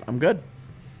paid. I'm good.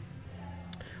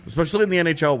 Especially in the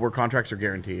NHL where contracts are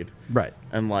guaranteed. Right.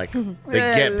 And they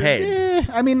get paid.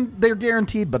 I mean, they're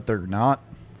guaranteed, but they're not.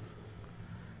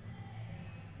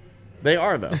 They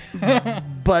are, though.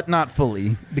 But not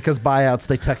fully, because buyouts,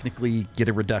 they technically get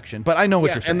a reduction. But I know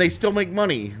what you're saying. And they still make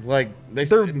money. I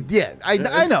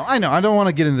know. I don't want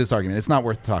to get into this argument. It's not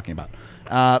worth talking about.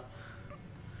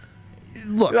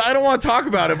 Look. I don't want to talk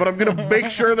about it, but I'm going to make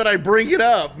sure that I bring it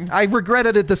up. I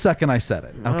regretted it the second I said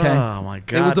it, okay? Oh, my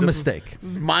God. It was a mistake.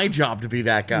 This is my job to be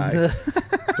that guy.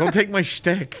 Don't take my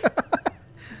shtick.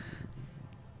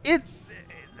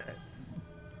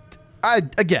 I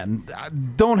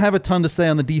don't have a ton to say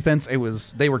on the defense.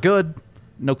 They were good.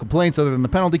 No complaints other than the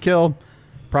penalty kill.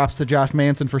 Props to Josh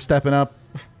Manson for stepping up.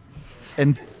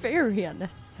 And very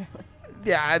unnecessarily.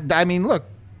 Yeah, I mean, look,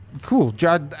 cool.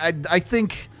 I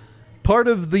think part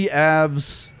of the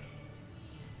Avs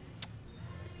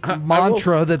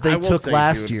mantra that they took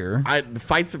last dude, year. The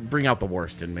fights bring out the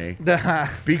worst in me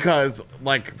because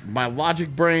like my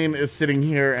logic brain is sitting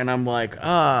here and I'm like,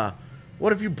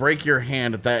 what if you break your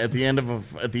hand at the end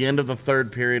of the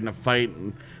third period in a fight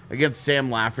against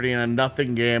Sam Lafferty in a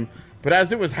nothing game? But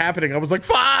as it was happening, I was like,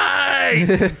 fight!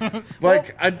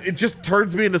 It just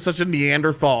turns me into such a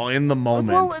Neanderthal in the moment.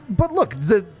 Well, but look,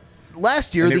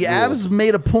 last year the Avs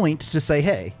made a point to say,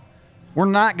 hey, we're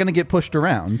not going to get pushed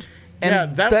around.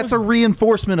 And that's a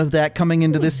reinforcement of that coming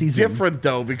into this season. Different,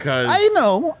 though, because... I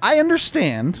know. I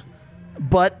understand.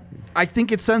 But I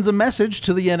think it sends a message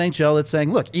to the NHL that's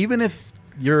saying, look, even if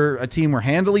you're a team we're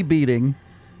handily beating,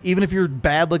 even if you're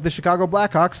bad like the Chicago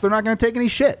Blackhawks, they're not going to take any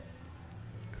shit.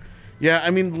 Yeah,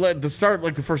 I mean, the start,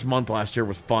 like the first month last year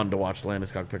was fun to watch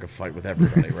Landeskog pick a fight with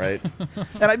everybody, right?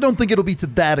 And I don't think it'll be to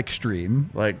that extreme.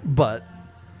 But...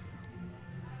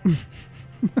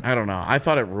 I don't know. I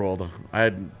thought it ruled.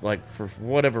 For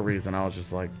whatever reason, I was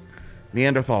just like,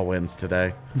 Neanderthal wins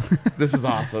today. This is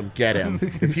awesome. Get him.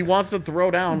 If he wants to throw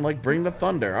down, bring the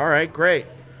thunder. All right, great.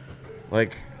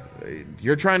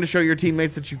 You're trying to show your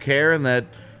teammates that you care and that,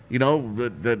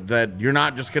 that you're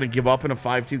not just going to give up in a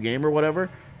 5-2 game or whatever.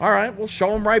 All right, well,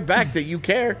 show them right back that you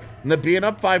care and that being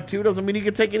up 5-2 doesn't mean you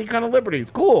can take any kind of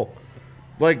liberties. Cool.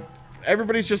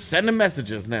 Everybody's just sending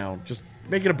messages now. Just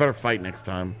make it a better fight next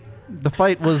time. The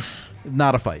fight was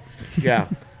not a fight. Yeah.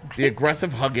 The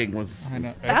aggressive hugging was...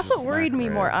 That's what worried me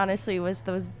more, honestly, was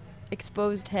those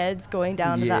exposed heads going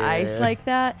down to the ice like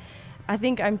that. I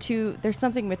think there's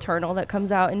something maternal that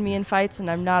comes out in me in fights, and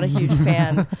I'm not a huge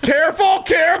fan. Careful!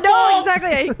 No,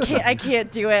 exactly. I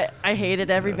can't do it. I hate it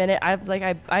every minute. I was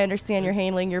like, I understand you're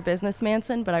handling your business,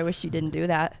 Manson, but I wish you didn't do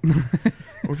that.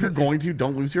 Or if you're going to,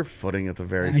 don't lose your footing at the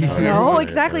very start. No,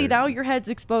 exactly. Now your head's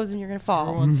exposed and you're going to fall.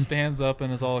 Everyone stands up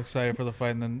and is all excited for the fight,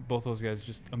 and then both those guys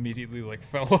just immediately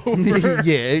fell over.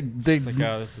 Yeah. It's like,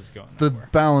 oh, this is going The nowhere.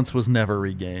 balance was never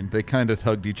regained. They kind of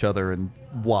hugged each other and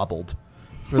wobbled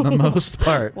for the most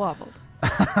part. Wobbled.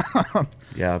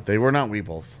 Yeah, they were not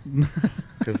weebles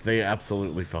because they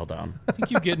absolutely fell down. I think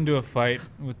you get into a fight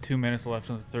with 2 minutes left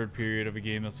in the third period of a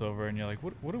game that's over, and you're like,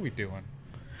 what are we doing?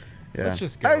 Yeah. Let's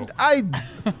just go. I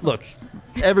look,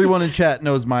 everyone in chat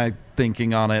knows my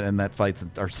thinking on it, and that fights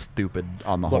are stupid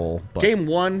on the whole. But. Game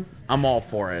 1, I'm all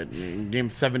for it. Game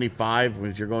 75,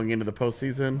 when you're going into the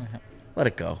postseason, let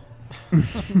it go.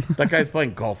 That guy's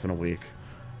playing golf in a week.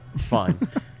 It's fine.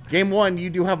 Game 1, you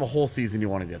do have a whole season you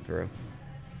want to get through.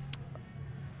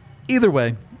 Either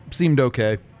way, seemed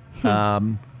okay.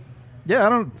 It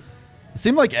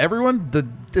seemed like everyone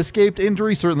escaped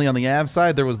injury. Certainly on the Avs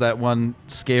side, there was that one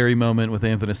scary moment with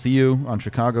Anthony Ciu on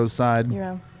Chicago's side.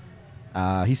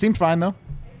 Yeah. He seemed fine though,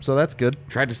 so that's good.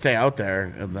 Tried to stay out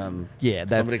there, and then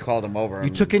somebody called him over. You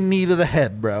took a knee to the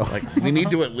head, bro. We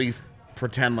need to at least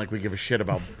pretend like we give a shit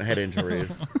about head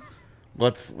injuries.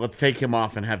 Let's take him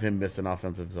off and have him miss an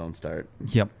offensive zone start.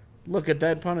 Yep. Look at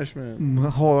that punishment.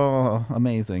 Oh,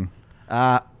 amazing.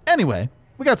 Anyway,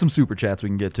 we got some super chats we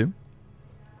can get to.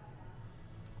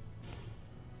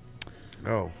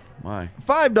 Oh my!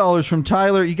 $5 from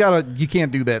Tyler. You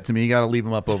can't do that to me. You gotta leave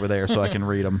them up over there so I can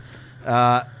read them.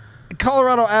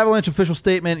 Colorado Avalanche official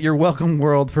statement. You're welcome,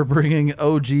 world, for bringing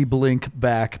OG Blink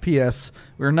back. P.S.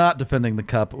 We're not defending the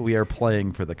cup. We are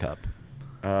playing for the cup.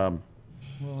 Well,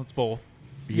 it's both.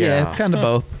 Yeah, it's kind of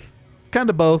both.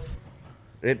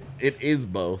 It is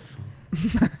both.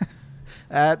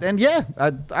 And yeah,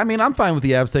 I mean, I'm fine with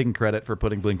the Avs taking credit for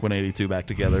putting Blink-182 back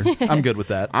together. I'm good with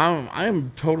that.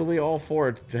 I'm totally all for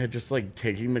it, just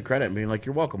taking the credit and being like,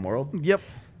 you're welcome, world. Yep.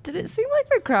 Did it seem like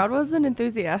the crowd wasn't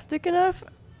enthusiastic enough?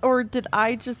 Or did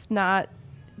I just not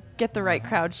get the right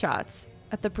crowd shots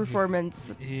at the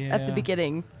performance at the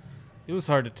beginning? It was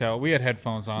hard to tell. We had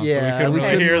headphones on, Yeah, so we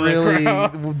couldn't really hear the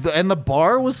crowd. And the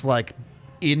bar was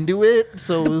into it,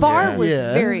 so The bar was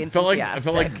very I felt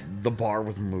enthusiastic. like the bar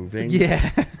was moving.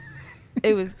 Yeah.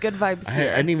 It was good vibes I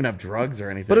here. didn't even have drugs or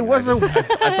anything. But it wasn't.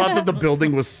 I thought that the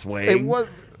building was swaying. It was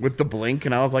with the blink,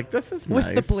 and I was like, "This is with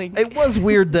nice." the blink. It was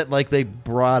weird that they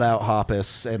brought out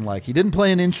Hoppus and he didn't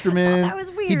play an instrument. that was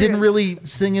weird. He didn't really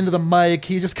sing into the mic.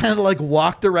 He just kind of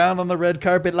walked around on the red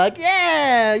carpet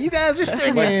yeah, you guys are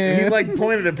singing. He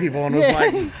pointed at people and was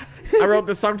like, "I wrote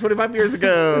this song 25 years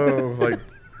ago."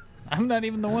 I'm not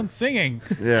even the one singing.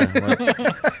 Yeah.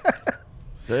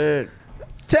 Sick.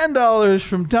 $10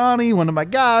 from Donnie, one of my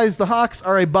guys. The Hawks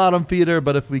are a bottom feeder,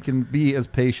 but if we can be as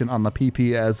patient on the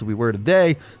PP as we were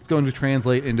today, it's going to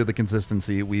translate into the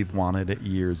consistency we've wanted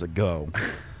years ago.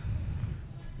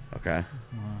 Okay.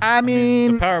 I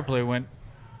mean, the power play went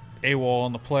AWOL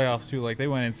in the playoffs too. They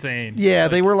went insane. Yeah,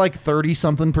 they were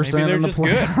 30-something% maybe in the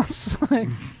they're just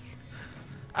playoffs.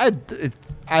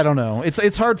 I don't know.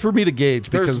 It's hard for me to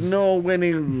gauge because there's no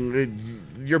winning.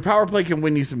 Your power play can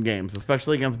win you some games,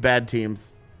 especially against bad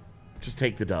teams. Just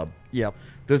take the dub. Yep.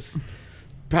 This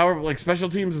special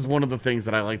teams is one of the things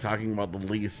that I like talking about the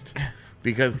least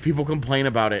because people complain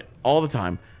about it all the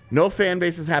time. No fan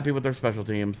base is happy with their special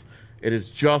teams. It is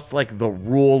just like the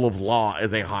rule of law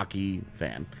as a hockey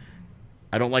fan.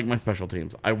 I don't like my special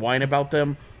teams. I whine about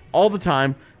them all the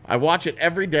time. I watch it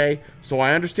every day, so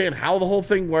I understand how the whole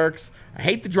thing works. I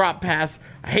hate the drop pass.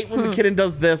 I hate when McKinnon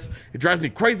does this. It drives me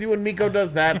crazy when Mikko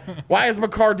does that. Why is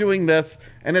Makar doing this?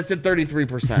 And it's at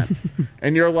 33%.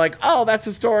 And you're like, oh, that's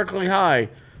historically high.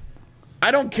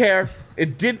 I don't care.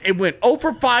 It went 0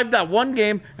 for 5 that one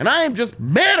game, and I am just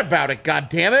mad about it, God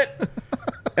damn it.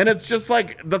 And it's just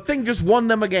like the thing just won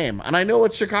them a game. And I know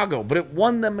it's Chicago, but it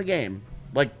won them a game.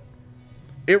 Like,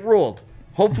 it ruled.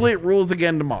 Hopefully it rules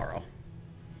again tomorrow.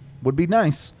 Would be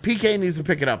nice. PK needs to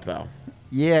pick it up, though.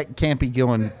 Yeah, it can't be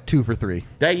going 2 for 3.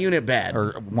 That unit bad.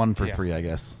 Or 1 for 3, I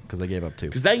guess, because they gave up 2.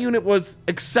 Because that unit was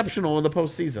exceptional in the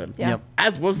postseason. Yeah. Yep.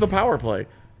 As was the power play.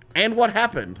 And what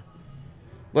happened.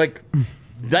 Like,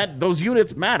 those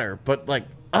units matter, but like,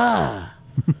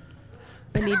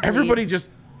 everybody just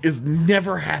is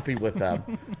never happy with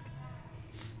them.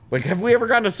 Like, have we ever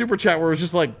gotten a super chat where it was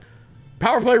just like,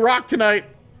 power play rock tonight?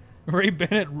 Ray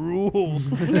Bennett rules.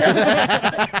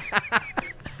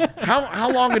 How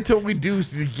long until we do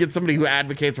get somebody who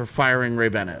advocates for firing Ray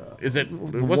Bennett? Is it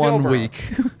what's 1 week?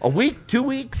 A week? 2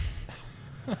 weeks?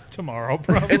 Tomorrow,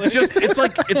 probably. It's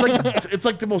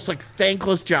like the most like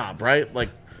thankless job, right? Like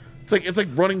it's like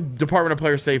running Department of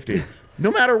Player Safety.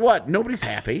 No matter what, nobody's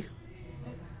happy.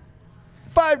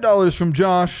 $5 from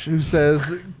Josh, who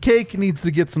says Cake needs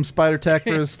to get some spider tack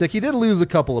for his stick. He did lose a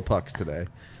couple of pucks today,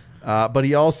 but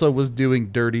he also was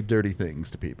doing dirty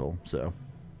things to people. So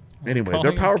anyway,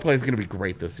 their power play is going to be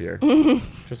great this year.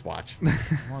 Just watch. I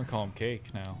want to call him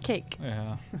Cake now. Cake.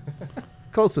 Yeah.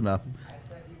 close enough.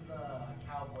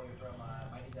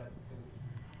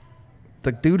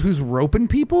 The dude who's roping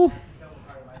people?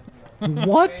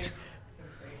 What?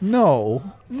 No.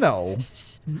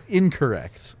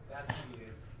 Incorrect.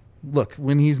 Look,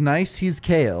 when he's nice, he's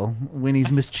Kale. When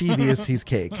he's mischievous, he's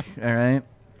Cake. All right?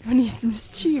 When he's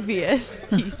mischievous,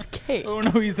 he's Cake. Oh,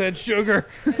 no, he said sugar.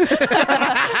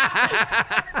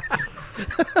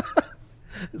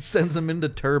 Sends him into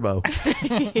turbo.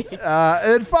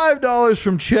 And $5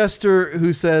 from Chester,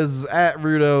 who says, at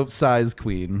Rudo, size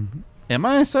queen. Am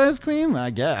I a size queen?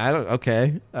 I guess. I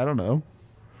don't know.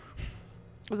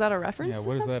 Was that a reference? Yeah, to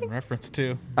what is that something? in reference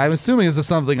to? I'm assuming this is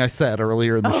something I said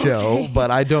earlier in the show,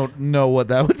 but I don't know what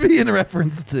that would be in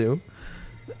reference to.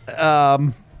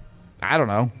 I don't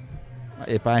know.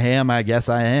 If I am, I guess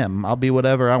I am. I'll be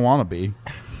whatever I want to be.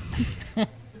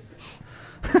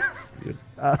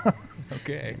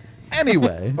 Okay.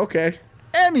 Anyway. Okay.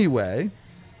 5-2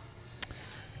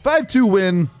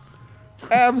 win.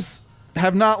 Avs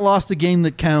have not lost a game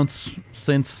that counts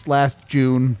since last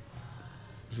June.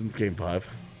 Since Game 5.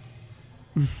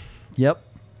 Yep.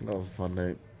 That was a fun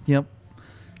night. Yep.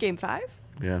 Game 5?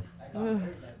 Yeah.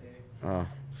 Oh,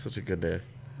 such a good day.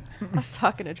 I was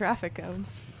talking to traffic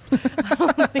cones. I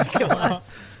don't think it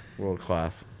was. World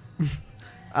class.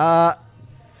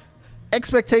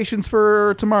 Expectations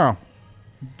for tomorrow?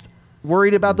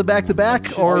 Worried about the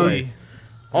back-to-back? Always.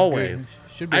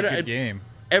 Should be a good game.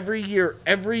 Every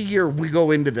year we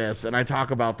go into this, and I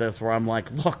talk about this where I'm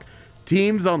like, look,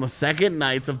 teams on the second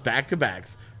nights of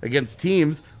back-to-backs against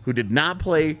teams who did not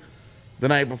play the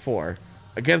night before,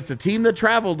 against a team that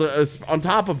traveled on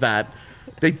top of that,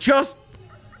 they just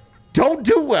don't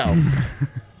do well.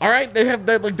 All right? They have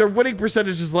that, like, their winning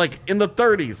percentage is like in the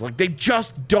 30s. Like, they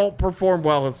just don't perform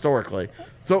well historically.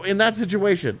 So in that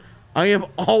situation, I am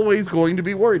always going to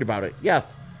be worried about it.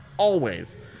 Yes,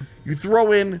 always. You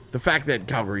throw in the fact that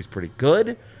Calgary's pretty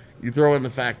good. You throw in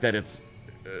the fact that it's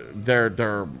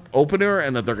their opener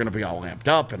and that they're going to be all amped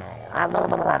up and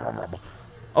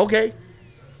okay.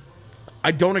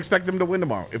 I don't expect them to win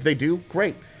tomorrow. If they do,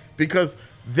 great, because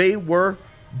they were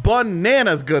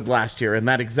bananas good last year in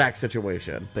that exact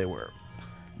situation. They were.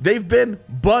 They've been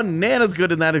bananas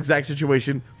good in that exact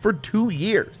situation for 2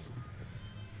 years.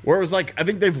 Where it was like, I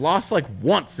think they've lost like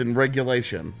once in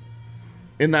regulation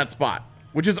in that spot,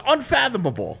 which is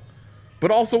unfathomable. But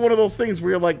also one of those things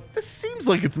where you're like, this seems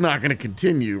like it's not going to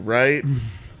continue, right?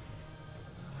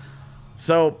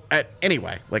 So,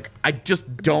 anyway, like, I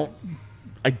don't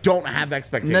have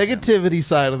expectations. Negativity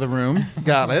side of the room.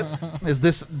 Got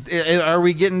it. Are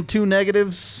we getting 2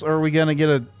 negatives, or are we going to get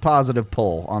a positive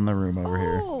pull on the room over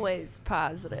here? Always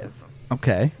positive.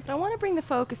 Okay. I want to bring the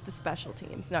focus to special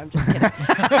teams. No, I'm just kidding.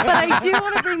 But I do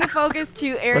want to bring the focus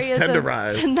to areas of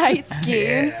tonight's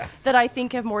game that I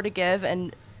think have more to give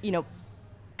and,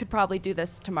 could probably do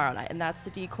this tomorrow night. And that's the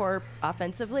D-Corps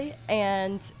offensively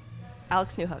and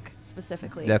Alex Newhook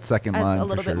specifically. That second line, a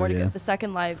little bit more to give. give. The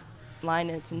second line in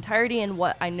its entirety and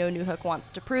what I know Newhook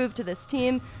wants to prove to this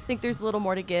team. I think there's a little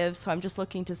more to give, so I'm just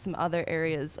looking to some other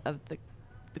areas of the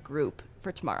group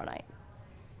for tomorrow night.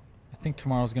 I think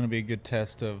tomorrow's going to be a good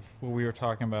test of what we were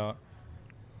talking about.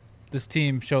 This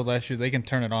team showed last year they can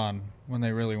turn it on when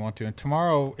they really want to. And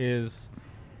tomorrow is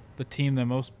the team that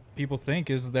most people think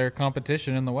is their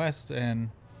competition in the West.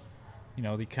 And,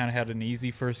 they kind of had an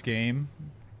easy first game.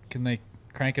 Can they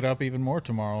crank it up even more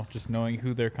tomorrow, just knowing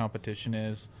who their competition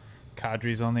is?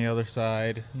 Kadri's on the other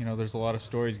side. There's a lot of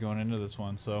stories going into this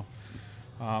one. So,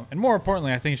 and more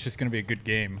importantly, I think it's just going to be a good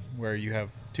game where you have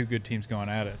two good teams going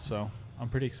at it. So I'm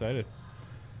pretty excited.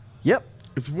 Yep.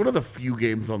 It's one of the few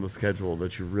games on the schedule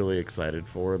that you're really excited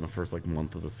for in the first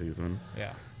month of the season.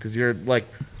 Yeah. Because you're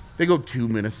they go to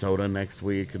Minnesota next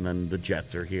week, and then the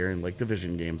Jets are here, and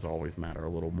division games always matter a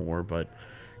little more. But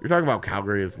you're talking about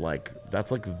Calgary as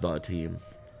that's the team.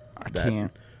 I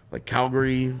can't.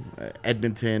 Calgary,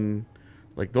 Edmonton,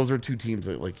 those are two teams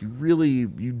that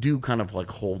you do kind of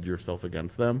hold yourself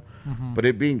against them. Mm-hmm. But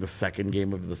it being the second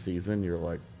game of the season, you're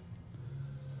like,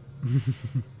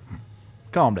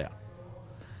 calm down.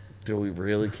 Do we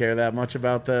really care that much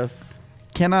about this?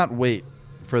 Cannot wait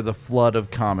for the flood of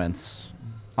comments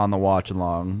on the watch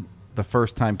along the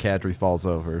first time Kadri falls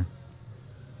over.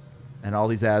 And all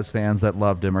these Avs fans that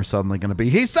loved him are suddenly going to be,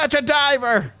 he's such a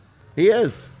diver! He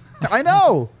is. I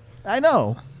know.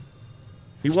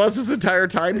 He was his entire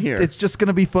time here. It's just going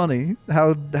to be funny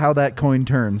how that coin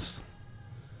turns.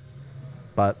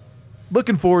 But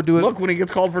looking forward to it. Look, when he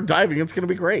gets called for diving, it's going to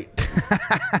be great.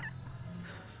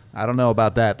 I don't know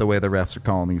about that, the way the refs are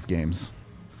calling these games.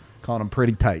 Calling them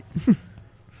pretty tight.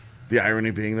 The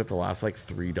irony being that the last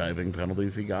 3 diving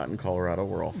penalties he got in Colorado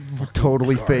were all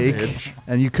totally garbage. Fake.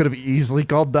 And you could have easily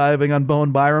called diving on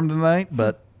Bowen Byram tonight,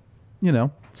 but,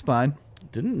 it's fine.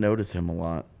 Didn't notice him a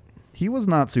lot. He was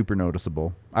not super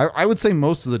noticeable. I would say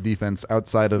most of the defense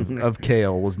outside of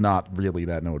Kale was not really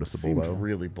that noticeable, Seemed though.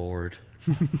 really bored.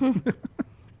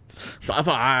 So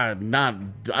I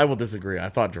will disagree. I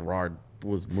thought Gerard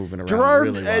was moving around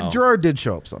really well. Gerard did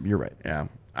show up some. You're right. Yeah.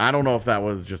 I don't know if that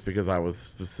was just because I was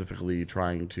specifically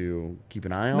trying to keep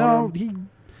an eye on him.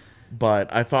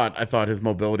 But I thought his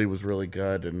mobility was really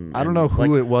good, and I don't know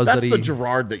who it was. That's the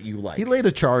Gerard that you like. He laid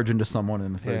a charge into someone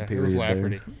in the third period. It was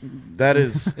Lafferty. That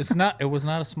is. It was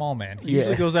not a small man. He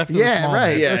usually goes after the small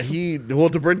right. Yeah, man.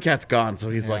 DeBrincat's gone, so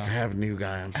he's like, I have a new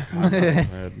guy on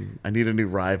Chicago. I need a new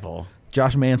rival.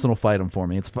 Josh Manson will fight him for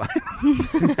me. It's fine.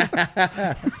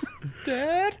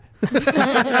 Dad.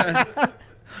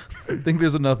 I think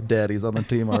there's enough daddies on the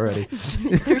team already.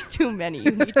 There's too many.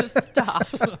 You need to stop.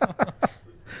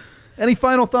 Any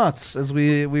final thoughts as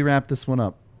we wrap this one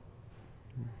up?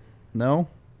 No?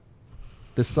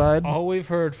 This side? All we've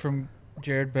heard from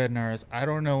Jared Bednar is, I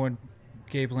don't know when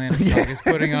Gabe Landeskog is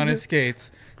putting on his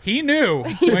skates. He knew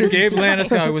when Gabe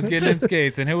Landeskog was getting in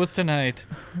skates, and it was tonight.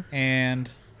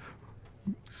 And,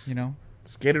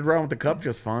 skated around with the cup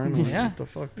just fine. Yeah. What the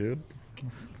fuck, dude?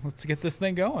 Let's get this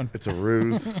thing going. It's a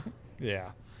ruse.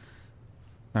 Yeah.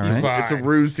 All right. It's a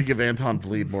ruse to give Anton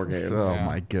Bleed more games. Oh,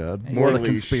 my God. More What a leash.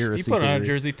 conspiracy. He put on a theory.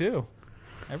 jersey, too.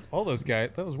 All those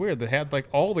guys. That was weird. They had,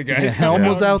 all the guys. Yeah, Helm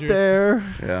was out there.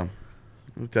 Yeah.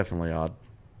 It was definitely odd.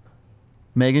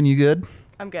 Megan, you good?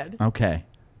 I'm good. Okay.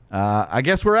 I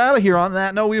guess we're out of here on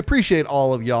that. No, we appreciate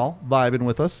all of y'all vibing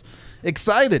with us.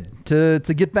 Excited to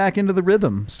get back into the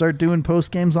rhythm. Start doing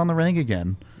post games on the rank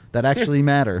again that actually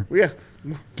matter. Yeah.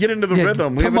 Get into the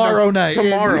rhythm. Tomorrow night.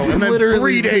 Tomorrow. And then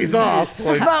Literally 3 days off.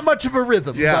 Not much of a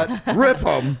rhythm. Yeah. But,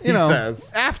 Rhythm, he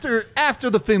says. After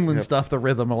the Finland stuff, the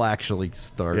rhythm will actually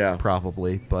start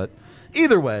probably. But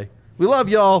either way, we love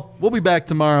y'all. We'll be back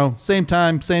tomorrow. Same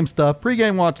time, same stuff.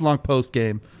 Pre-game, watch along,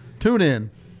 post-game. Tune in.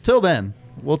 Till then,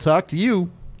 we'll talk to you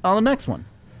on the next one.